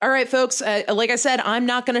All right, folks, like I said, I'm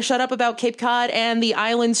not going to shut up about Cape Cod and the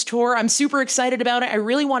Islands tour. I'm super excited about it. I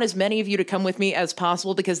really want as many of you to come with me as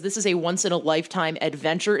possible because this is a once-in-a-lifetime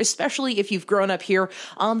adventure, especially if you've grown up here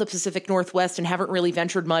on the Pacific Northwest and haven't really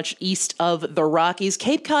ventured much east of the Rockies.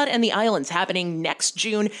 Cape Cod and the Islands happening next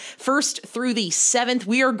June 1st through the 7th.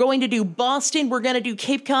 We are going to do Boston, we're going to do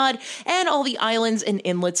Cape Cod, and all the islands and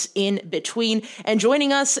inlets in between. And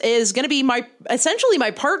joining us is going to be essentially my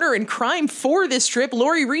partner in crime for this trip.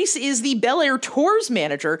 Lori Reese is the Bellair Tours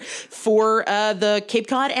manager for the Cape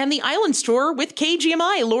Cod and the Islands tour with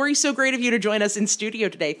KGMI. Lori, so great of you to join us in studio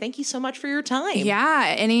today. Thank you so much for your time.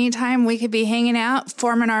 Yeah, anytime we could be hanging out,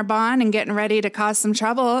 forming our bond, and getting ready to cause some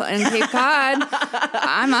trouble in Cape Cod,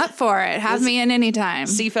 I'm up for it. Have me in anytime.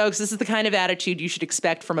 See, folks, this is the kind of attitude you should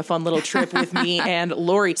expect from a fun little trip with me and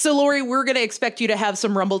Lori. So, Lori, we're going to expect you to have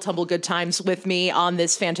some rumble tumble good times with me on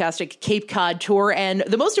this fantastic Cape Cod tour. And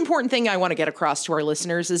the most important thing I want to get across to our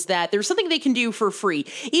listeners is that there's something they can do for free.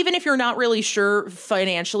 Even if you're not really sure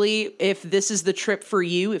financially if this is the trip for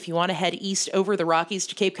you, if you want to head east over the Rockies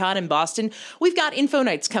to Cape Cod and Boston, we've got info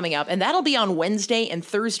nights coming up, and that'll be on Wednesday and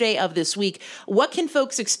Thursday of this week. What can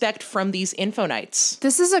folks expect from these info nights?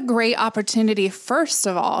 This is a great opportunity, first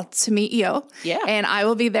of all, to meet you. Yeah. And I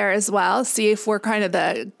will be there as well. See if we're kind of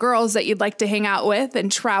the girls that you'd like to hang out with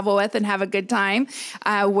and travel with and have a good time.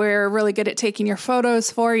 We're really good at taking your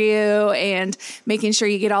photos for you and making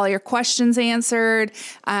sure you get all your questions answered.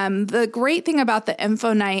 The great thing about the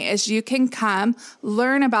info night is you can come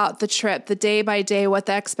learn about the trip, the day by day, what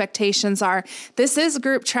the expectations are. This is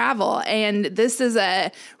group travel, and this is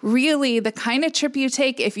really the kind of trip you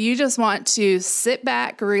take if you just want to sit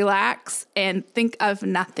back, relax, and think of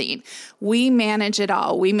nothing. We manage it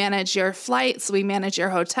all. We manage your flights. We manage your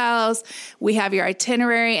hotels. We have your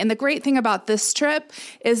itinerary. And the great thing about this trip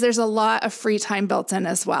is there's a lot of free time built in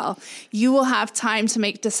as well. You will have time to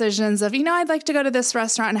make decisions of, I'd like to go to this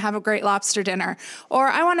restaurant and have a great lobster dinner, or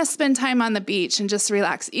I want to spend time on the beach and just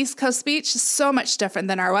relax. East Coast beach is so much different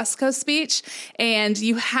than our West Coast beach, and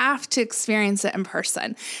you have to experience it in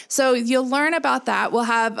person. So you'll learn about that. We'll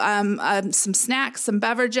have some snacks, some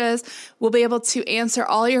beverages. We'll be able to answer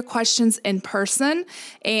all your questions in person,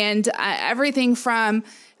 and everything from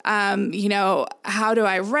how do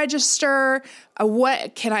I register?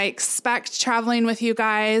 What can I expect traveling with you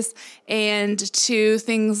guys? And to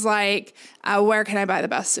things like, where can I buy the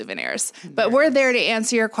best souvenirs? But we're there to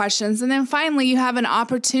answer your questions. And then finally, you have an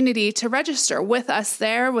opportunity to register with us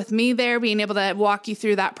there, with me there, being able to walk you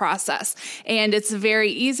through that process. And it's a very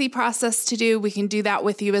easy process to do. We can do that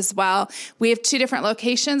with you as well. We have 2 different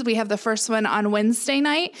locations. We have the first one on Wednesday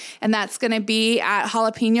night, and that's going to be at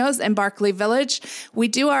Jalapenos in Barkley Village. We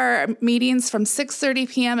do our meetings from 6:30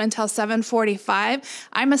 p.m. until 7:45.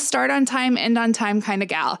 I'm a start on time, end on time kind of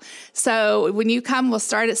gal. So when you come, we'll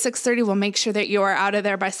start at 6:30. We'll make sure that you are out of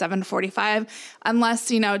there by 7:45, unless,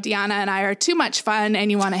 Dianna and I are too much fun and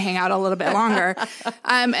you want to hang out a little bit longer.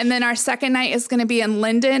 And then our second night is going to be in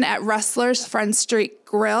Linden at Rustler's Front Street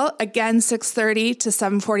Grill, again, 6:30 to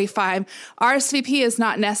 7:45. RSVP is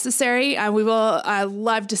not necessary. We will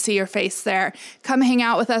love to see your face there. Come hang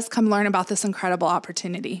out with us. Come learn about this incredible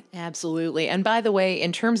opportunity. Absolutely. And by the way,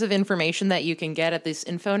 in terms of information that you can get at this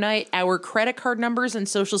info night, our credit card numbers and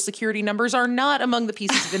social security numbers are not among the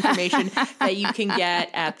pieces of information that you can get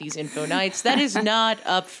at these info nights. That is not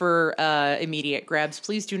up for immediate grabs.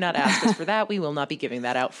 Please do not ask us for that. We will not be giving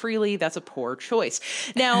that out freely. That's a poor choice.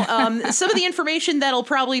 Now, some of the information that'll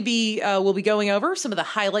probably be, we'll be going over some of the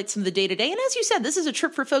highlights from the day-to-day. And as you said, this is a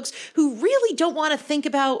trip for folks who really don't want to think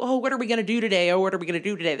about, what are we going to do today? Or what are we going to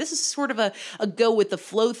do today? This is sort of a go with the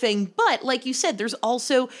flow thing. But like you said, there's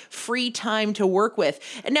also free time to work with.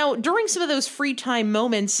 And now, during some of those free time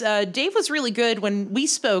moments, Dave was really good when we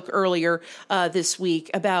spoke earlier this week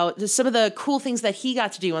about some of the cool things that he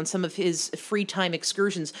got to do on some of his free time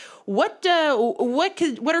excursions. What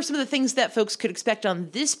are some of the things that folks could expect on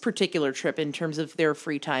this particular trip in terms of their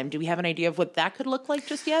free time? Do we have an idea of what that could look like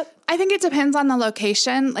just yet? I think it depends on the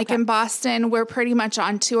location. Like in Boston, we're pretty much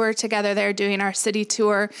on tour together there doing our city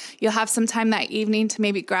tour. You'll have some time that evening to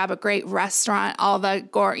maybe grab a great restaurant, all the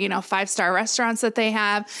 5-star restaurants that they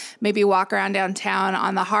have, maybe walk around downtown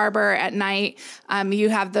on the harbor at night. You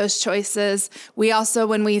have those choices. We also,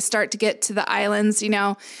 when we start to get to the islands,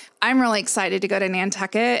 I'm really excited to go to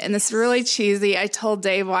Nantucket, and this is really cheesy. I told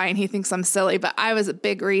Dave why, and he thinks I'm silly, but I was a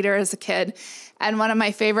big reader as a kid. And one of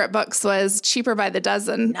my favorite books was Cheaper by the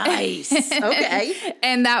Dozen. Nice. Nice. Okay.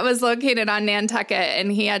 And that was located on Nantucket.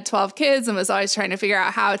 And he had 12 kids and was always trying to figure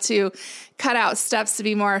out how to cut out steps to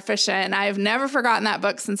be more efficient. And I've never forgotten that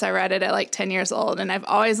book since I read it at like 10 years old. And I've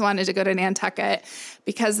always wanted to go to Nantucket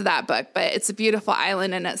because of that book. But it's a beautiful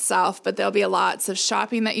island in itself. But there'll be lots of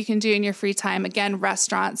shopping that you can do in your free time. Again,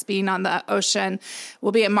 restaurants, being on the ocean.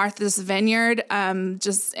 We'll be at Martha's Vineyard.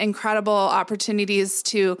 Just incredible opportunities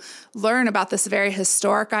to learn about this very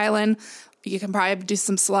historic island. You can probably do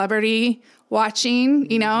some celebrity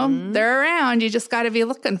watching, you know, they're around. You just got to be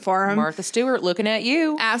looking for them. Martha Stewart looking at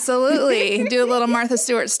you. Absolutely. Do a little Martha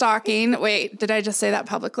Stewart stalking. Wait, did I just say that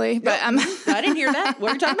publicly? But I didn't hear that.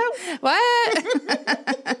 What are you talking about?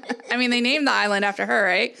 What? I mean, they named the island after her,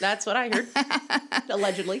 right? That's what I heard.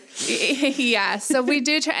 Allegedly. Yeah. So we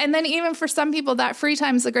do try. And then even for some people, that free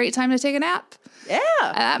time is a great time to take a nap. Yeah.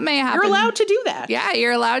 That may happen. You're allowed to do that. Yeah,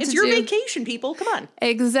 you're allowed to do. It's your vacation, people. Come on.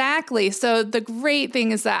 Exactly. So the great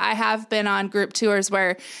thing is that I have been on group tours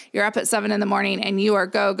where you're up at 7 a.m. and you are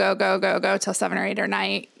go till 7 or 8 or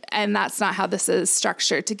 9. And that's not how this is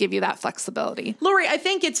structured to give you that flexibility. Lori, I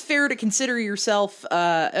think it's fair to consider yourself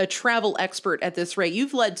a travel expert at this rate.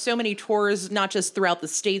 You've led so many tours, not just throughout the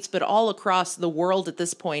States, but all across the world at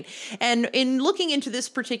this point. And in looking into this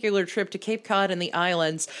particular trip to Cape Cod and the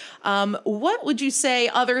islands, what would you say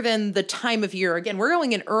other than the time of year? Again, we're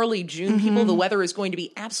going in early June, people. The weather is going to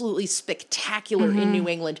be absolutely spectacular in New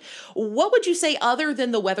England. What would you say other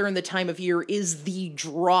than the weather and the time of year is the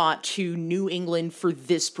draw to New England for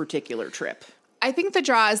this particular trip? I think the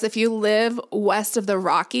draw is if you live west of the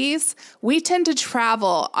Rockies, we tend to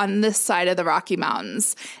travel on this side of the Rocky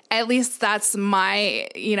Mountains. At least that's my,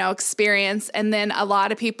 experience. And then a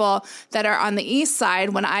lot of people that are on the east side,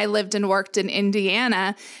 when I lived and worked in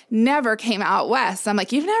Indiana, never came out west. I'm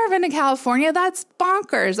like, you've never been to California? That's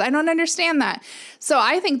bonkers. I don't understand that. So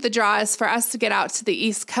I think the draw is for us to get out to the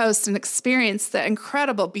East Coast and experience the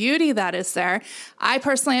incredible beauty that is there. I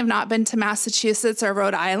personally have not been to Massachusetts or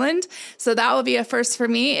Rhode Island, so that will be a first for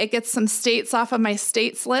me. It gets some states off of my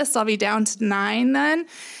states list. I'll be down to 9 then.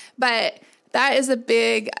 But that is a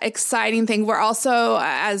big, exciting thing. We're also,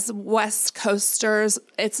 as West Coasters,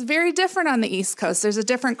 it's very different on the East Coast. There's a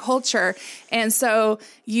different culture. And so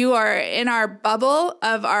you are in our bubble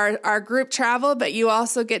of our group travel, but you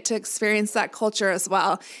also get to experience that culture as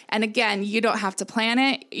well. And again, you don't have to plan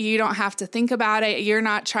it. You don't have to think about it. You're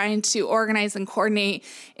not trying to organize and coordinate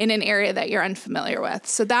in an area that you're unfamiliar with.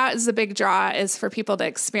 So that is the big draw, is for people to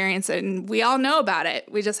experience it. And we all know about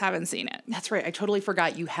it. We just haven't seen it. That's right. I totally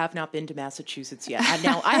forgot you have not been to Massachusetts yet.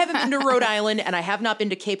 Now, I haven't been to Rhode Island, and I have not been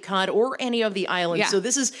to Cape Cod or any of the islands. Yeah. So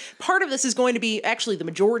this is going to be, actually the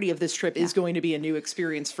majority of this trip is going to be a new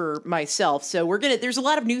experience for myself. So there's a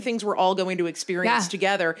lot of new things we're all going to experience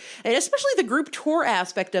together, and especially the group tour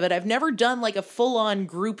aspect of it. I've never done like a full-on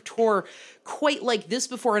group tour quite like this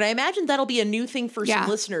before. And I imagine that'll be a new thing for some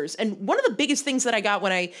listeners. And one of the biggest things that I got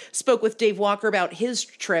when I spoke with Dave Walker about his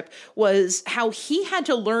trip was how he had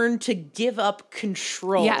to learn to give up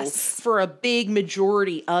control for a big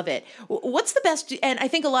majority of it. What's the best? And I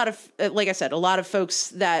think a lot of, like I said, a lot of folks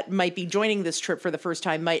that might be joining this trip for the first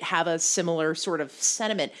time might have a similar sort of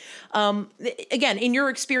sentiment. Again, in your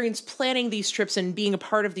experience planning these trips and being a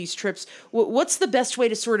part of these trips, what's the best way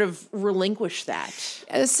to sort of relinquish that?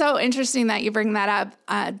 It's so interesting that you bring that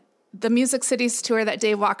up. The Music Cities tour that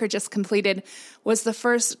Dave Walker just completed was the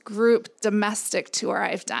first group domestic tour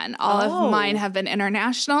I've done. All of mine have been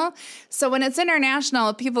international. So when it's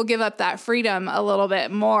international, people give up that freedom a little bit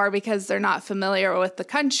more because they're not familiar with the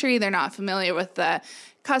country. They're not familiar with the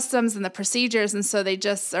customs and the procedures. And so they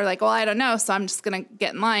just are like, well, I don't know, so I'm just going to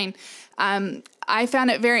get in line. I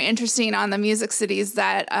found it very interesting on the Music Cities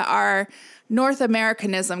that our North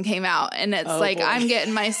Americanism came out, and it's boy. I'm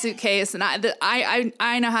getting my suitcase and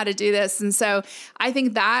I know how to do this. And so I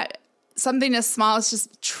think that something as small as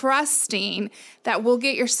just trusting that we'll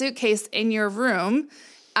get your suitcase in your room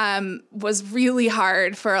was really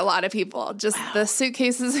hard for a lot of people, just the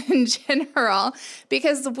suitcases in general,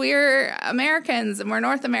 because we're Americans and we're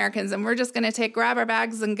North Americans and we're just going to grab our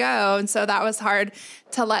bags and go. And so that was hard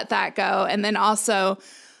to let that go. And then also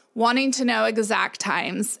wanting to know exact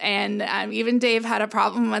times. And even Dave had a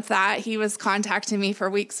problem with that. He was contacting me for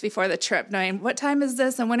weeks before the trip, knowing what time is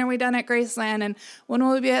this and when are we done at Graceland and when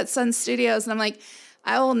will we be at Sun Studios? And I'm like,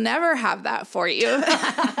 I will never have that for you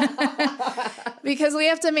because we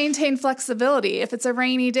have to maintain flexibility. If it's a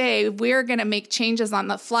rainy day, we're going to make changes on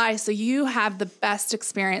the fly so you have the best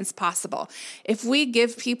experience possible. If we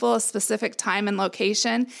give people a specific time and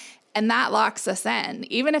location And that locks us in.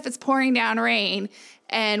 Even if it's pouring down rain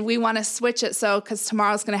and we want to switch it because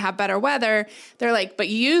tomorrow's going to have better weather, they're like, but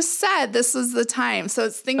you said this was the time. So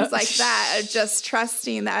it's things like that of just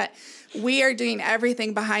trusting that we are doing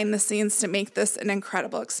everything behind the scenes to make this an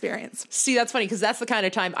incredible experience. See, that's funny because that's the kind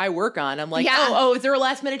of time I work on. I'm like, oh, is there a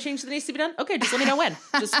last minute change that needs to be done? Okay, just let me know when.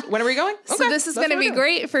 Just when are we going? Okay, so this is going to be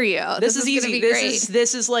great for you. This is easy.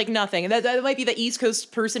 This is like nothing. And that might be the East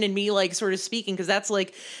Coast person in me, like sort of speaking, because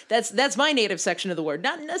that's my native section of the word.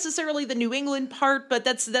 Not necessarily the New England part, but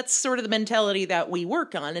that's sort of the mentality that we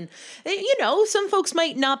work on. And some folks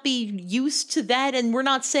might not be used to that, and we're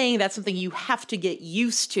not saying that's something you have to get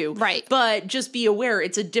used to. Right. But just be aware,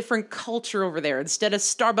 it's a different culture over there. Instead of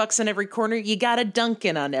Starbucks on every corner, you got a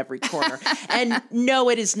Dunkin' on every corner. And no,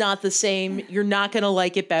 it is not the same. You're not going to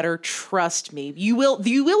like it better. Trust me. You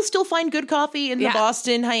will still find good coffee in the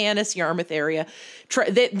Boston, Hyannis, Yarmouth area.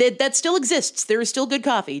 That still exists. There is still good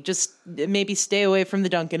coffee. Just maybe stay away from the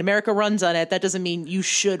Dunkin'. America runs on it. That doesn't mean you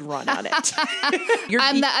should run on it.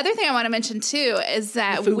 The other thing I want to mention, too, is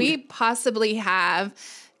that we possibly have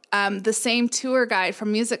the same tour guide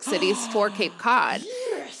from Music Cities for Cape Cod.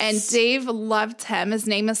 Yes. And Dave loved him. His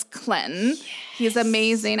name is Clinton. Yes. He's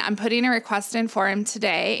amazing. I'm putting a request in for him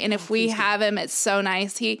today. And if we have him, it's so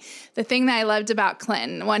nice. The thing that I loved about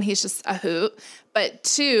Clinton, one, he's just a hoot. But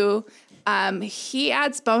two, he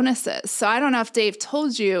adds bonuses. So I don't know if Dave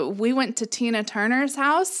told you, we went to Tina Turner's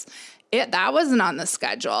house. That wasn't on the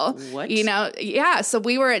schedule. What? Yeah. So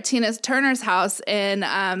we were at Tina Turner's house in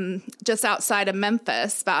just outside of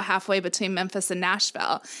Memphis, about halfway between Memphis and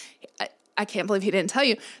Nashville. I can't believe he didn't tell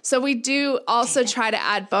you. So we do also try to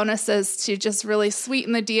add bonuses to just really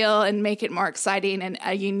sweeten the deal and make it more exciting and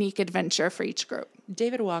a unique adventure for each group.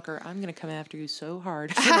 David Walker, I'm going to come after you so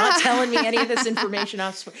hard for not telling me any of this information.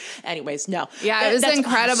 Anyways, no. Yeah, it was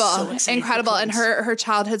incredible. So incredible. And her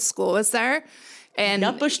childhood school was there. And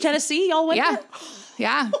Nutbush, Tennessee, y'all went there?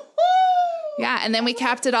 Yeah. Yeah, and then we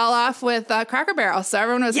capped it all off with Cracker Barrel, so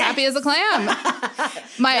everyone was happy as a clam.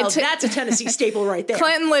 That's a Tennessee staple right there.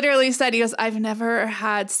 Clinton literally said, he goes, I've never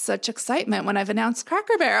had such excitement when I've announced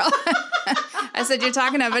Cracker Barrel. I said, you're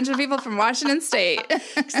talking to a bunch of people from Washington State.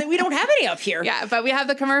 We don't have any up here. Yeah, but we have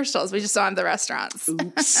the commercials. We just don't have the restaurants.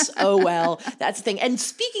 Oops. Oh, well, that's the thing. And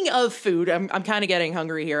speaking of food, I'm kind of getting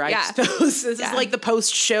hungry here, I suppose. This is like the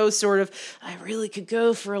post-show sort of, I really could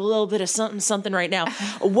go for a little bit of something right now.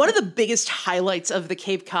 One of the biggest highlights of the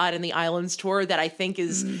Cape Cod and the Islands tour that I think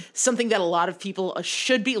is something that a lot of people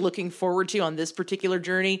should be looking forward to on this particular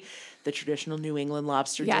journey. The traditional New England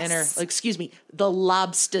lobster dinner. Excuse me, the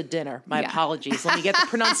lobster dinner. My apologies. Let me get the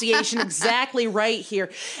pronunciation exactly right here.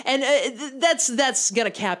 And that's going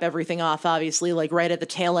to cap everything off, obviously, like right at the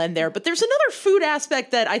tail end there. But there's another food aspect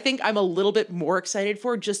that I think I'm a little bit more excited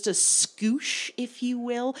for, just a scoosh, if you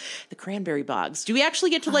will. The cranberry bogs. Do we actually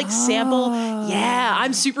get to sample? Yeah,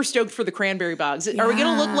 I'm super stoked for the cranberry bogs. Are we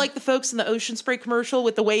going to look like the folks in the Ocean Spray commercial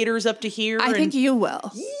with the waiters up to here? I think you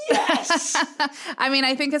will. Yes. I mean,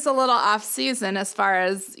 I think it's a little off season as far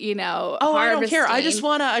as, harvesting. I don't care. I just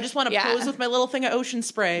want to pose with my little thing of Ocean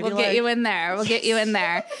Spray. We'll get you in there. We'll get you in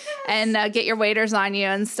there and get your waiters on you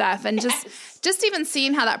and stuff. And just even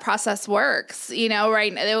seeing how that process works,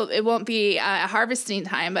 right? It won't be harvesting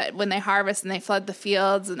time, but when they harvest and they flood the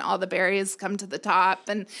fields and all the berries come to the top,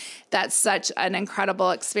 and that's such an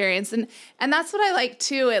incredible experience. And that's what I like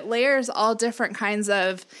too. It layers all different kinds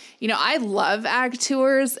of, I love ag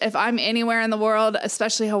tours. If I'm anywhere in the world,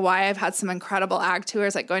 especially Hawaii, I've had some incredible ag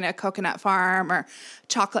tours, like going to a coconut farm or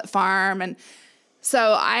chocolate farm. And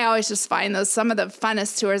so I always just find those some of the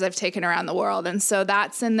funnest tours I've taken around the world. And so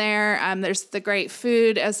that's in there. There's the great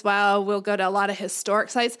food as well. We'll go to a lot of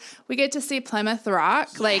historic sites. We get to see Plymouth Rock.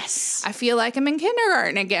 Yes. I feel like I'm in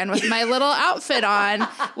kindergarten again with my little outfit on.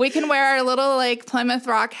 We can wear our little Plymouth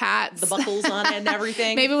Rock hats. The buckles on it and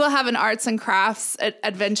everything. Maybe we'll have an arts and crafts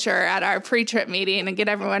adventure at our pre-trip meeting and get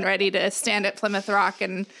everyone ready to stand at Plymouth Rock.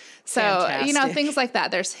 And so, fantastic. Things like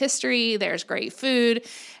that. There's history. There's great food.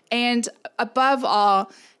 And above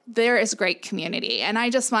all, there is great community. And I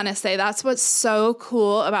just want to say that's what's so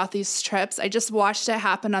cool about these trips. I just watched it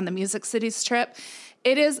happen on the Music Cities trip.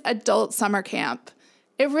 It is adult summer camp.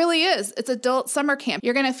 It really is. It's adult summer camp.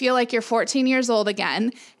 You're going to feel like you're 14 years old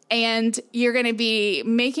again. And you're going to be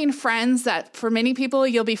making friends that for many people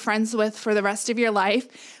you'll be friends with for the rest of your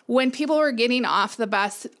life. When people were getting off the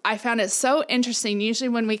bus, I found it so interesting. Usually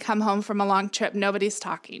when we come home from a long trip, nobody's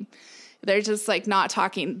talking. They're just like not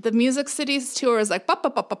talking. The Music Cities tour is like,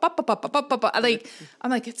 like,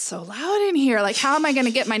 I'm like, it's so loud in here. Like, how am I going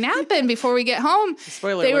to get my nap in before we get home?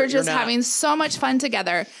 Spoiler they alert, were just having so much fun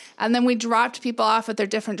together. And then we dropped people off at their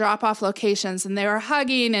different drop-off locations, and they were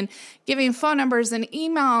hugging and giving phone numbers and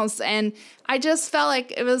emails. And I just felt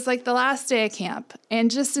like it was like the last day of camp.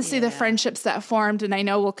 And just to see the friendships that formed, and I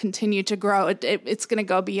know will continue to grow, it's going to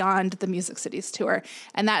go beyond the Music Cities tour.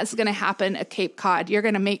 And that is going to happen at Cape Cod. You're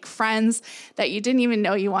going to make friends that you didn't even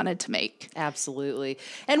know you wanted to make. Absolutely.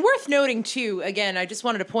 And worth noting, too, again, I just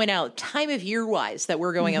wanted to point out time of year-wise that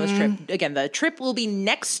we're going on this trip. Again, the trip will be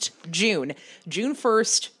next June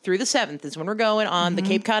 1st through the 7th is when we're going on the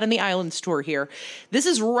Cape Cod and the Islands tour here. This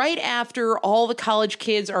is right after all the college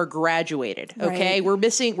kids are graduated. Okay.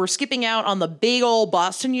 Right. We're skipping out on the big old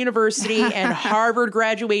Boston University and Harvard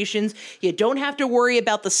graduations. You don't have to worry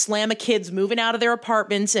about the slam of kids moving out of their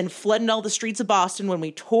apartments and flooding all the streets of Boston when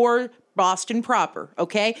we tour Boston proper,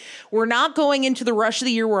 okay? We're not going into the rush of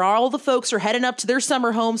the year where all the folks are heading up to their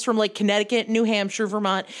summer homes from like Connecticut, New Hampshire,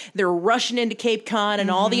 Vermont. They're rushing into Cape Cod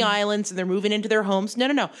and all the islands and they're moving into their homes.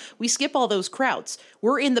 No. We skip all those crowds.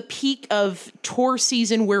 We're in the peak of tour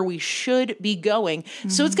season where we should be going.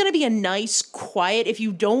 So it's going to be a nice, quiet, if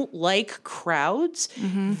you don't like crowds,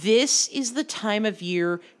 this is the time of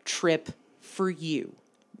year trip for you.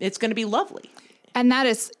 It's going to be lovely. And that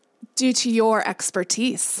is due to your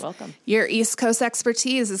expertise. Welcome. Your East Coast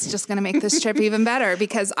expertise is just going to make this trip even better,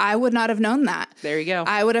 because I would not have known that. There you go.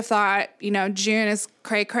 I would have thought, June is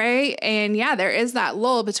cray-cray. And yeah, there is that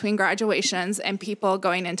lull between graduations and people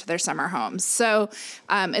going into their summer homes. So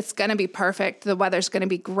it's going to be perfect. The weather's going to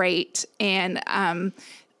be great. And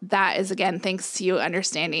that is, again, thanks to you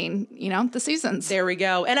understanding, the seasons. There we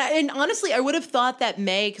go. And honestly, I would have thought that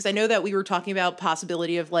May, because I know that we were talking about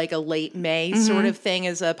possibility of like a late May sort of thing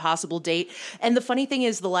as a possible date. And the funny thing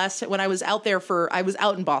is, when I was out there I was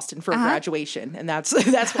out in Boston for a graduation. And that's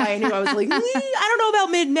why I knew I was like, I don't know about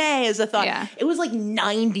mid-May as a thought. Yeah. It was like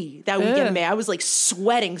 90 that weekend in May. I was like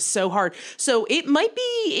sweating so hard. So it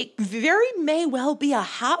may well be a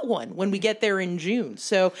hot one when we get there in June.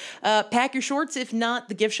 So pack your shorts. If not,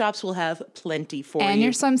 the gift shops will have plenty for you. And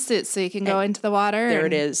your swimsuit so you can go into the water. There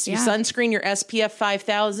it is. Your sunscreen, your SPF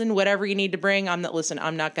 5000, whatever you need to bring. I'm not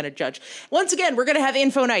going to judge. Once again, we're going to have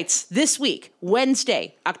info nights this week,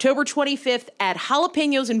 Wednesday, October 25th at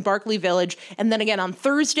Jalapenos in Barclay Village. And then again on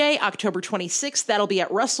Thursday, October 26th, that'll be at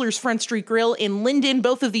Rustler's Front Street Grill in Linden.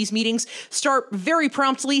 Both of these meetings start very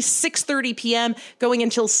promptly, 6:30 p.m., going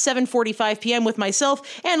until 7:45 p.m. with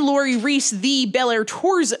myself and Lori Reese, the Bellair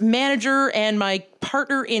Tours manager and my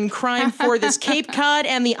partner in crime for this Cape Cod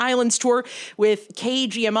and the Islands tour with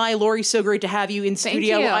KGMI. Lori, so great to have you in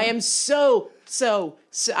studio. Thank you. I am so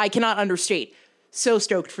I cannot understate. So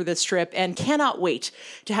stoked for this trip and cannot wait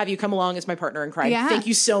to have you come along as my partner in crime. Yeah. Thank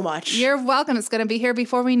you so much. You're welcome. It's going to be here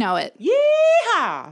before we know it. Yeehaw!